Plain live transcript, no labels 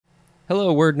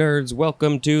Hello, word nerds.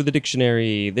 Welcome to the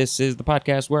dictionary. This is the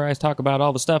podcast where I talk about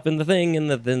all the stuff in the thing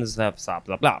and the then stuff, blah,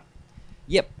 blah, blah.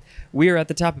 Yep. We're at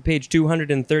the top of page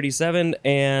 237,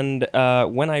 and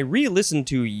when I re-listened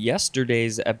to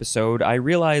yesterday's episode, I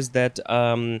realized that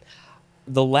the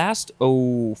last,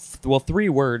 three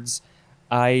words,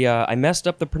 I messed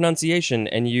up the pronunciation,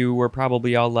 and you were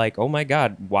probably all like, oh my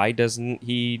god, why doesn't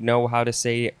he know how to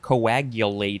say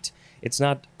coagulate? It's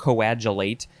not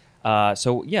coagulate.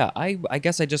 So yeah, I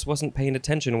guess I just wasn't paying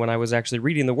attention when I was actually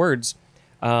reading the words,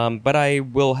 but I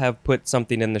will have put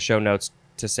something in the show notes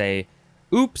to say,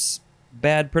 oops,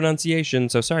 bad pronunciation,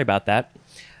 so sorry about that.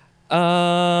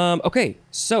 Okay,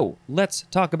 so let's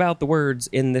talk about the words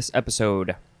in this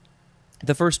episode.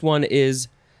 The first one is,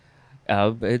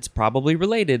 it's probably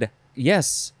related.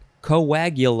 Yes,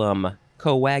 coagulum.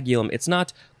 Coagulum. It's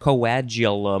not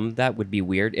coagulum. That would be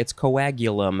weird. It's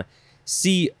coagulum.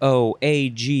 coagulum,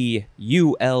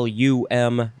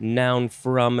 noun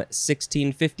from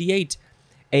 1658.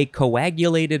 A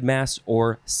coagulated mass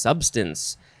or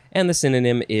substance. And the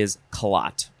synonym is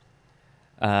clot.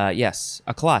 Yes,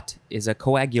 a clot is a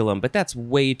coagulum, but that's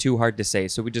way too hard to say,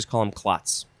 so we just call them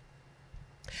clots.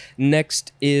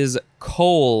 Next is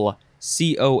coal,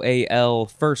 C-O-A-L,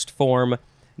 first form,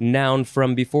 noun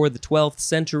from before the 12th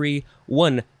century.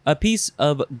 1. A piece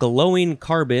of glowing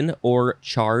carbon or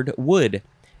charred wood.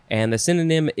 And the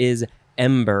synonym is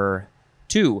ember.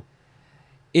 2.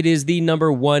 It is the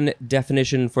number 1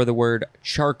 definition for the word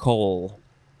charcoal.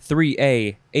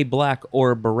 3a, a black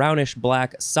or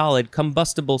brownish-black solid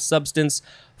combustible substance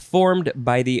formed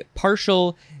by the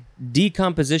partial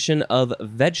decomposition of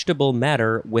vegetable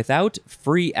matter without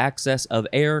free access of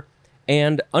air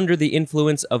and under the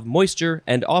influence of moisture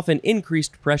and often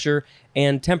increased pressure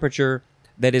and temperature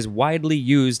that is widely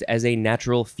used as a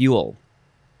natural fuel.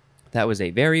 That was a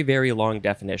very, very long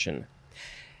definition.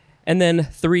 And then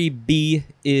 3b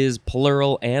is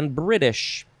plural and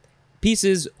British.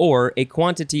 Pieces or a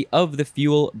quantity of the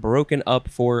fuel broken up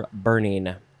for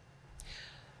burning.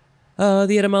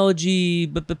 The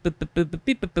etymology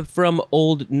from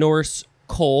Old Norse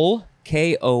kol,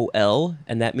 K-O-L,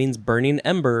 and that means burning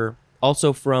ember.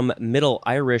 Also from Middle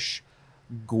Irish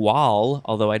gual,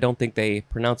 although I don't think they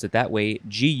pronounce it that way,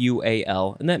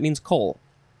 G-U-A-L, and that means coal.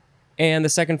 And the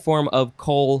second form of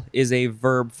coal is a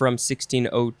verb from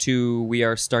 1602. We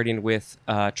are starting with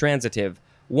transitive.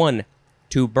 1.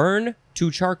 To burn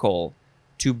to charcoal.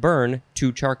 To burn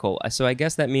to charcoal. So I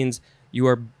guess that means you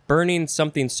are burning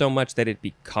something so much that it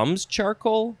becomes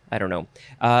charcoal? I don't know.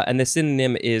 And the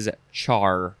synonym is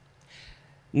char.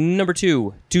 Number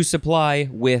 2, to supply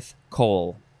with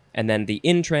coal. And then the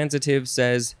intransitive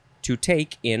says to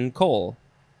take in coal.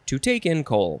 To take in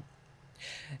coal.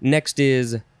 Next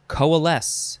is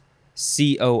coalesce.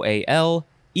 C-O-A-L-E-S-C-E.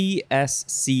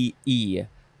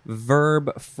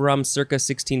 Verb from circa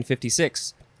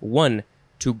 1656. 1.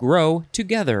 To grow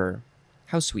together.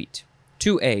 How sweet.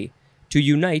 2a. To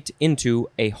unite into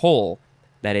a whole.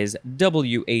 That is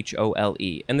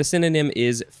W-H-O-L-E. And the synonym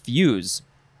is fuse.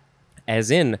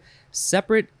 As in,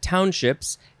 separate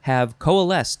townships have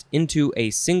coalesced into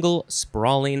a single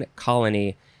sprawling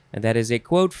colony. And that is a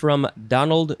quote from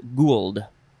Donald Gould.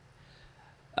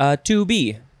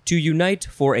 2b. To unite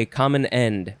for a common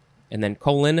end. And then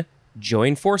colon,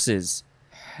 join forces.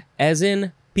 As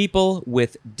in, people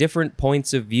with different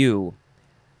points of view.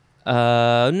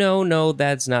 No,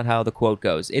 that's not how the quote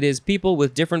goes. It is people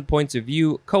with different points of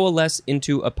view coalesce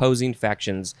into opposing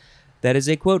factions. That is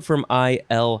a quote from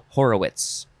I.L.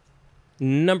 Horowitz.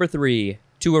 Number 3,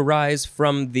 to arise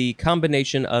from the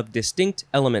combination of distinct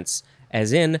elements,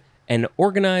 as in an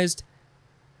organized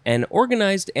and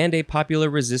a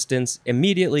popular resistance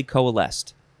immediately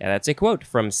coalesced. Yeah, that's a quote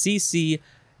from C.C.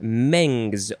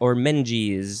 Mengs or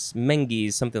Menges,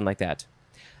 something like that.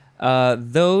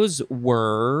 Those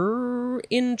were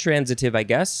intransitive, I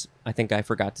guess. I think I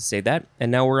forgot to say that.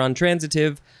 And now we're on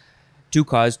transitive, to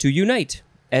cause to unite.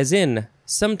 As in,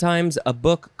 sometimes a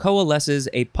book coalesces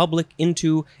a public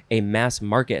into a mass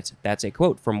market. That's a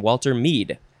quote from Walter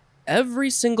Mead. Every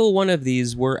single one of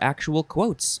these were actual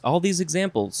quotes, all these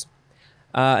examples.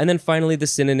 And then finally, the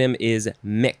synonym is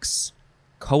mix.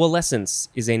 Coalescence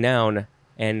is a noun,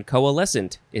 and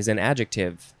coalescent is an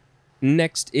adjective.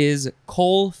 Next is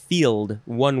coal field,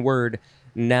 one word,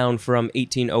 noun from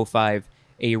 1805,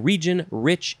 a region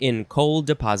rich in coal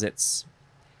deposits.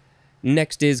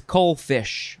 Next is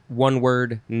coalfish, one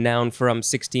word, noun from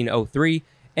 1603,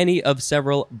 any of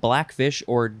several blackfish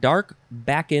or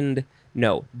dark-backed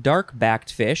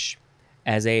fish,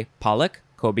 as a pollock,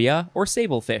 cobia, or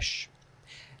sablefish.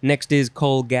 Next is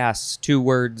coal gas, two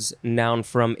words, noun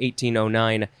from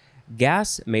 1809,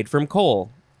 gas made from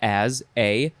coal, as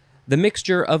A, the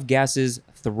mixture of gases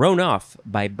thrown off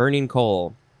by burning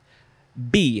coal.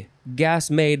 B,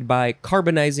 gas made by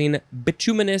carbonizing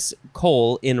bituminous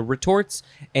coal in retorts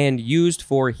and used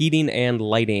for heating and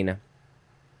lighting.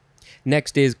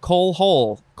 Next is coal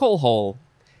hole. Coal hole.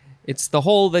 It's the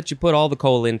hole that you put all the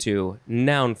coal into.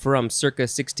 Noun from circa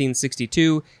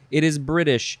 1662. It is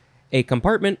British. A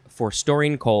compartment for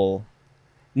storing coal.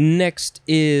 Next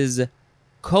is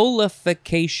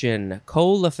coalification.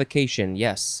 Coalification,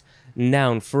 yes.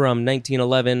 Noun from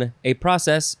 1911, a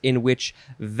process in which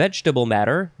vegetable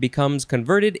matter becomes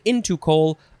converted into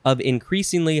coal of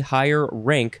increasingly higher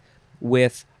rank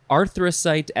with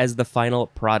anthracite as the final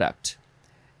product.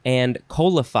 And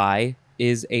coalify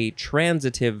is a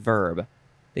transitive verb.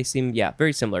 They seem,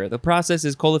 very similar. The process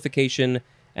is coalification,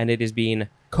 and it is being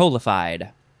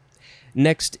coalified.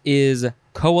 Next is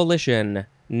coalition.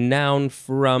 Noun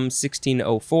from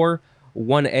 1604,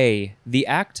 1a, the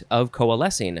act of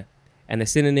coalescing. And the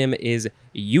synonym is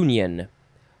union.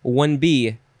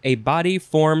 1b, a body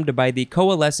formed by the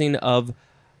coalescing of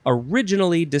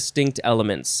originally distinct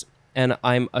elements. And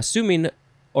I'm assuming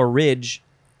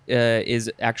is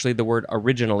actually the word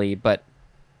originally, but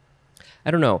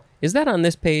I don't know. Is that on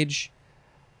this page?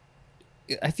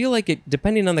 I feel like it,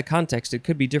 depending on the context, it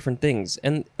could be different things.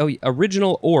 And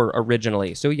original or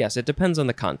originally. So yes, it depends on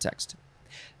the context.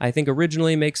 I think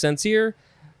originally makes sense here.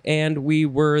 And we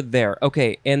were there.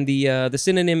 Okay, and the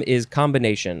synonym is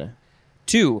combination.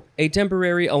 2. A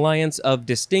temporary alliance of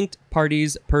distinct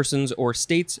parties, persons, or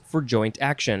states for joint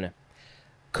action.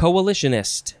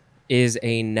 Coalitionist is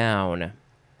a noun.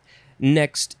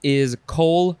 Next is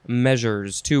coal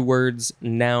measures. 2 words,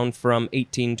 noun from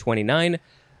 1829.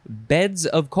 Beds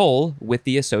of coal with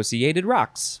the associated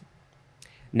rocks.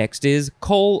 Next is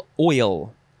coal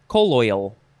oil. Coal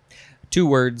oil. 2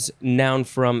 words, noun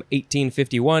from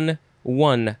 1851.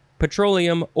 1,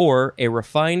 petroleum or a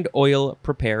refined oil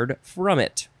prepared from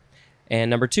it. And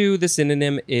number 2, the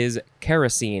synonym is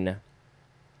kerosene.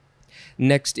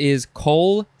 Next is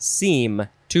coal seam.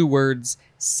 2 words,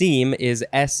 seam is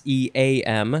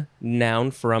S-E-A-M,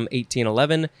 noun from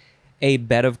 1811. A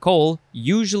bed of coal,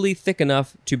 usually thick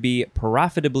enough to be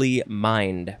profitably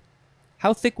mined.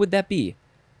 How thick would that be?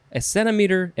 A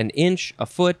centimeter, an inch, a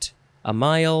foot, a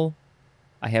mile?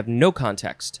 I have no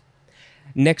context.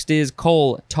 Next is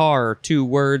coal tar, 2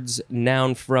 words,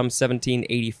 noun from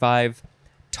 1785.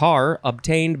 Tar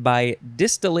obtained by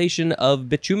distillation of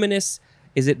bituminous,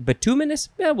 is it bituminous?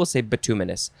 We'll say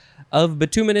bituminous. Of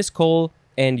bituminous coal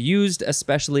and used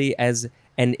especially as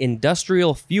an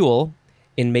industrial fuel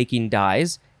in making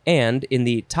dyes and in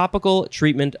the topical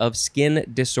treatment of skin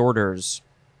disorders.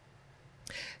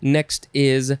 Next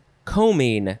is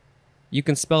combing. You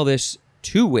can spell this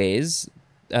 2 ways.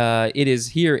 It is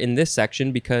here in this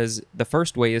section because the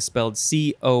first way is spelled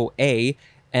C-O-A-M-I-N-G,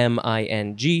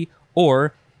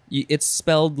 or it's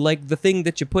spelled like the thing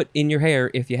that you put in your hair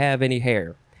if you have any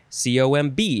hair.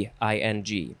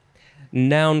 C-O-M-B-I-N-G.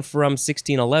 Noun from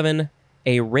 1611,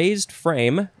 a raised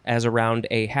frame as around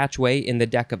a hatchway in the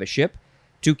deck of a ship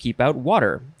to keep out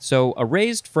water. So a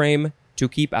raised frame to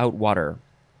keep out water.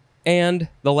 And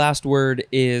the last word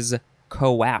is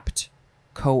coapt.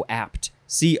 Coapt.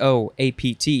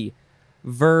 C-O-A-P-T.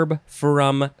 Verb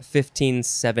from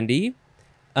 1570.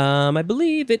 I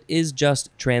believe it is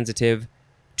just transitive.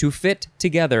 To fit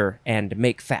together and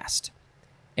make fast.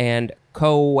 And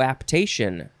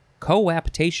coaptation.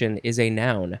 Coaptation is a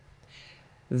noun.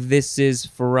 This is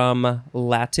from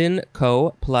Latin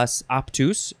co plus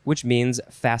aptus, which means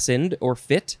fastened or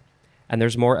fit. And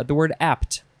there's more at the word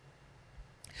apt.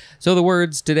 So the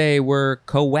words today were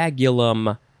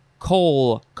coagulum,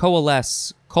 coal,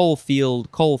 coalesce, coal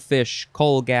field, coal fish,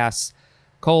 coal gas,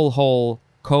 coal hole,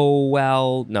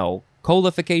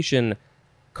 coalification,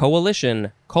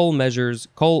 coalition, coal measures,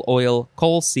 coal oil,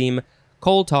 coal seam,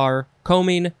 coal tar,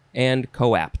 combing, and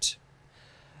coapt.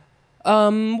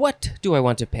 What do I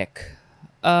want to pick?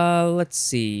 Let's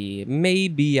see.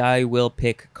 Maybe I will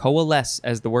pick coalesce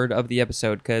as the word of the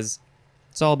episode, because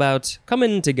it's all about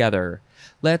coming together.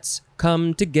 Let's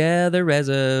come together as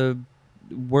a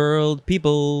world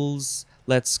peoples.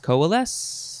 Let's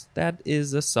coalesce. That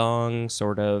is a song,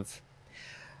 sort of.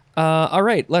 All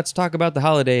right, let's talk about the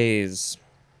holidays.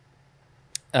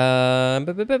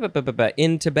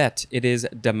 In Tibet, it is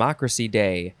Democracy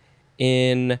Day.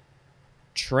 In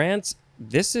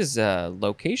this is a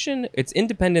location. It's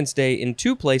Independence Day in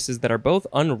 2 places that are both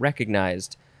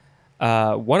unrecognized.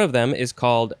 One of them is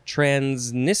called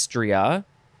Transnistria,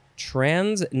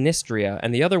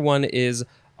 and the other one is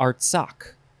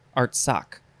Artsakh.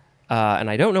 And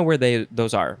I don't know where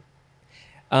those are.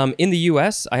 In the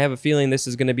U.S., I have a feeling this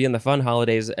is going to be in the fun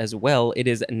holidays as well. It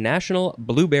is National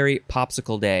Blueberry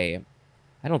Popsicle Day.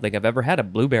 I don't think I've ever had a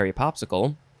blueberry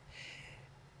popsicle.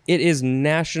 It is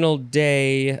National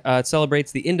Day. It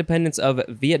celebrates the independence of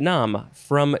Vietnam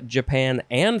from Japan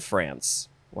and France.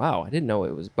 Wow, I didn't know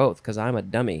it was both because I'm a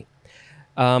dummy.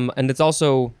 And it's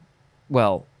also,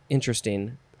 well,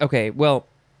 interesting. Okay, well,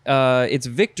 it's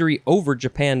Victory Over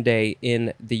Japan Day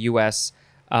in the U.S.,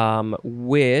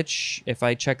 which, if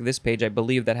I check this page, I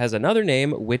believe that has another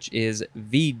name, which is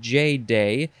VJ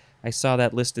Day. I saw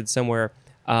that listed somewhere.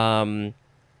 Yeah,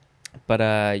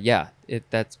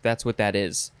 that's what that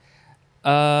is.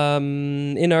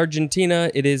 In Argentina,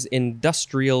 it is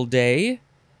Industrial Day.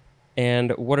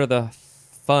 And what are the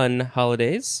fun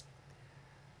holidays?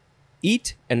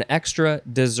 Eat an extra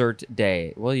dessert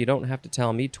day. Well, you don't have to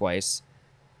tell me twice.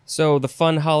 So the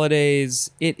fun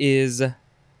holidays, it is,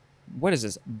 what is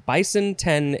this?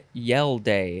 Bicentennial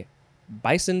Day.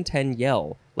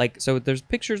 Bicentennial. Like, so there's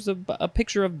a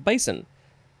picture of bison.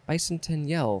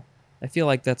 Bicentennial. I feel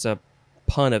like that's a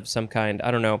pun of some kind. I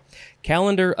don't know.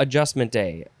 Calendar Adjustment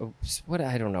Day. What?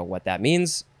 I don't know what that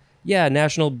means. Yeah,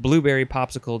 National Blueberry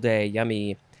Popsicle Day.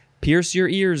 Yummy. Pierce Your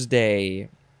Ears Day.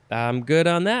 I'm good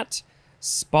on that.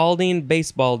 Spalding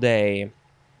Baseball Day.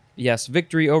 Yes,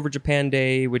 Victory Over Japan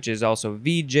Day, which is also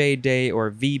VJ Day or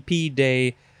VP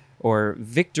Day or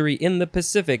Victory in the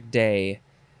Pacific Day.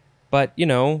 But, you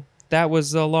know, that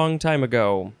was a long time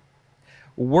ago.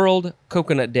 World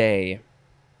Coconut Day.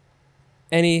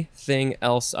 Anything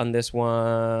else on this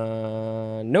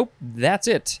one? Nope, that's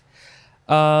it.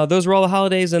 Those were all the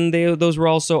holidays, and those were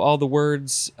also all the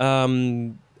words.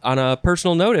 On a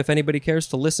personal note, if anybody cares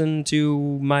to listen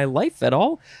to my life at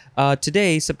all,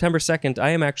 today, September 2nd, I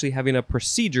am actually having a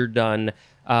procedure done.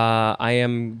 I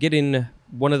am getting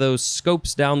one of those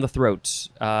scopes down the throat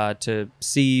to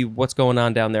see what's going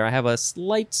on down there. I have a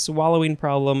slight swallowing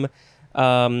problem,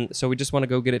 so we just want to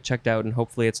go get it checked out, and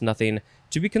hopefully it's nothing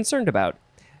to be concerned about.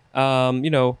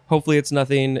 Hopefully it's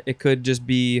nothing. It could just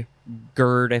be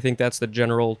GERD. I think that's the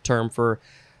general term for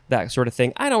that sort of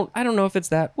thing. I don't know if it's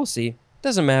that. We'll see.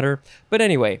 Doesn't matter. But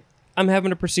anyway, I'm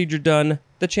having a procedure done.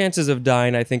 The chances of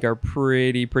dying, I think, are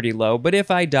pretty low. But if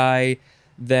I die,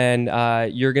 then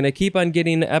you're going to keep on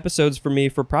getting episodes from me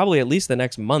for probably at least the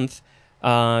next month,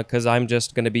 because I'm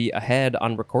just going to be ahead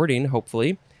on recording,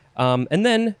 hopefully. And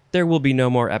then there will be no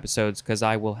more episodes because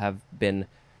I will have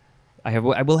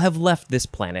left this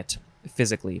planet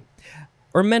physically.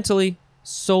 Or mentally,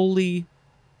 solely,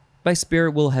 my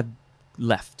spirit will have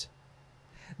left.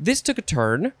 This took a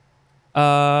turn.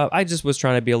 I just was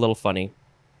trying to be a little funny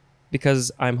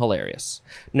because I'm hilarious.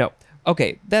 No.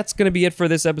 Okay, that's going to be it for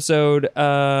this episode.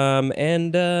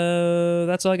 And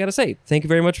that's all I got to say. Thank you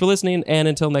very much for listening. And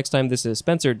until next time, this is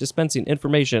Spencer dispensing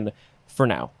information for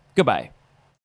now. Goodbye.